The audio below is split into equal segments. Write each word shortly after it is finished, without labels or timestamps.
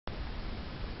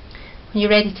When you're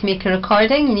ready to make a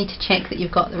recording, you need to check that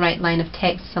you've got the right line of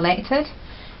text selected.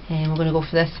 And we're going to go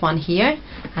for this one here,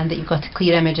 and that you've got a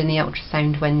clear image in the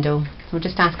ultrasound window. So we'll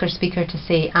just ask our speaker to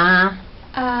say ah,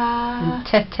 and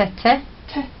t t t.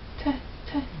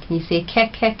 Can you say k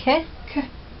k k?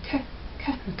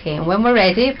 Okay, and when we're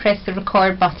ready, press the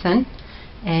record button,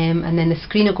 and then the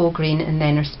screen will go green, and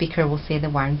then our speaker will say the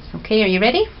words. Okay, are you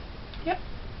ready? Yep.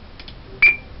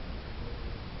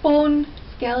 Bone,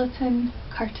 skeleton,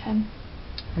 curtain.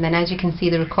 And then as you can see,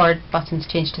 the record button's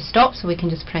changed to stop, so we can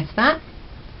just press that.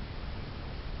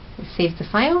 It saves the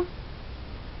file,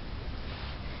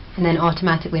 and then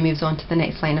automatically moves on to the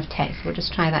next line of text. We'll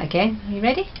just try that again. Are you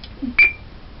ready?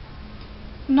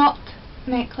 Knot,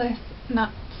 necklace,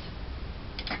 nuts.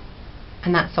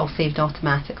 And that's all saved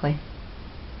automatically.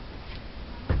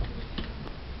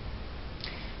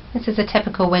 This is a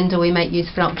typical window we might use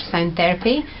for ultrasound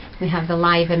therapy. We have the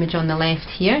live image on the left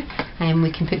here, and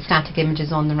we can put static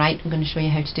images on the right. I'm going to show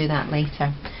you how to do that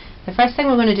later. The first thing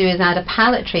we're going to do is add a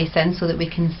palate trace in so that we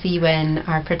can see when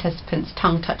our participant's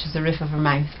tongue touches the roof of her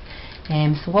mouth.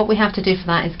 So what we have to do for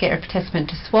that is get our participant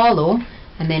to swallow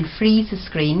and then freeze the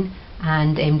screen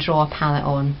and draw a palate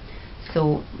on.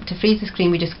 So to freeze the screen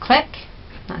we just click,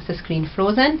 that's the screen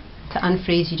frozen. To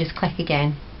unfreeze you just click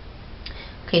again.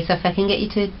 Okay, so if I can get you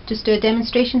to just do a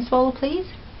demonstration swallow, please.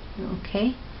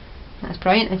 Okay, that's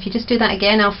brilliant. If you just do that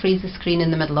again, I'll freeze the screen in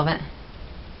the middle of it.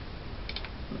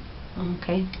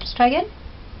 Okay, just try again.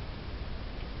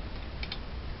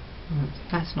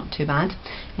 That's not too bad.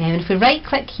 And if we right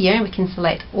click here, we can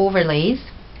select overlays,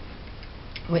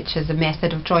 which is a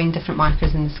method of drawing different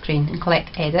markers in the screen, and click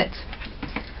edit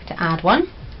to add one.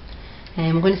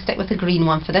 And we're going to stick with the green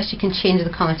one for this. You can change the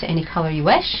colour to any colour you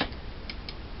wish.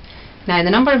 Now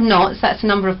the number of knots, that's the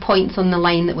number of points on the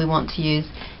line that we want to use.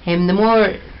 The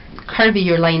more curvy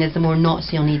your line is, the more knots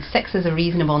you'll need. 6 is a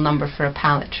reasonable number for a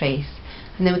palette trace.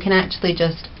 And then we can actually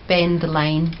just bend the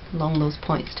line along those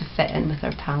points to fit in with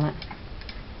our palette.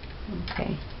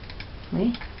 Okay,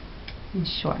 and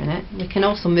shorten it. We can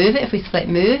also move it. If we select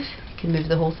move, you can move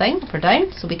the whole thing up or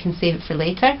down, so we can save it for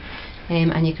later.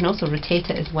 And you can also rotate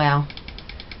it as well.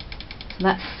 So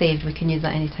that's saved. We can use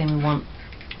that anytime we want.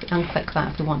 Unclick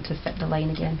that if we want to fit the line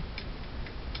again.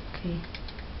 Okay,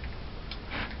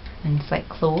 and select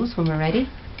close when we're ready.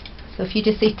 So if you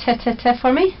just say t t t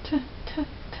for me, T t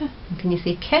t. and can you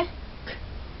say k?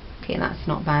 Okay, that's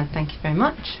not bad, thank you very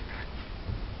much.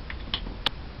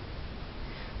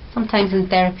 Sometimes in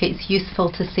therapy it's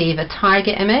useful to save a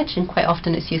target image, and quite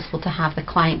often it's useful to have the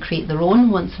client create their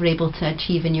own once we're able to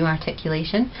achieve a new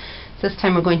articulation. So this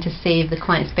time we're going to save the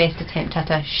client's best attempt at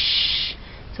a shh.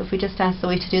 So if we just ask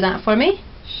Zoe to do that for me,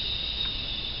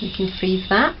 we can freeze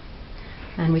that,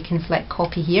 and we can select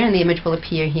copy here, and the image will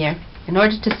appear here. In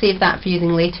order to save that for using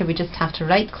later, we just have to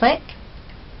right click,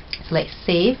 select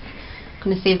save. I'm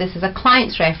going to save this as a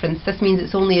client's reference. This means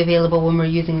it's only available when we're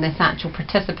using this actual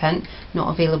participant,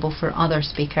 not available for other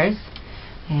speakers.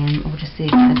 We'll just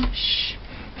save it as shh.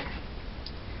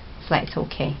 Select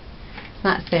OK. So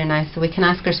that's there now, so we can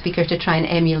ask our speaker to try and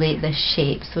emulate this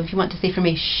shape. So if you want to say for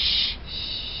me shh,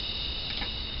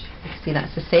 see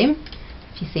that's the same.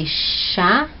 If you say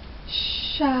sha,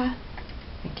 Sha.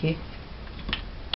 thank you.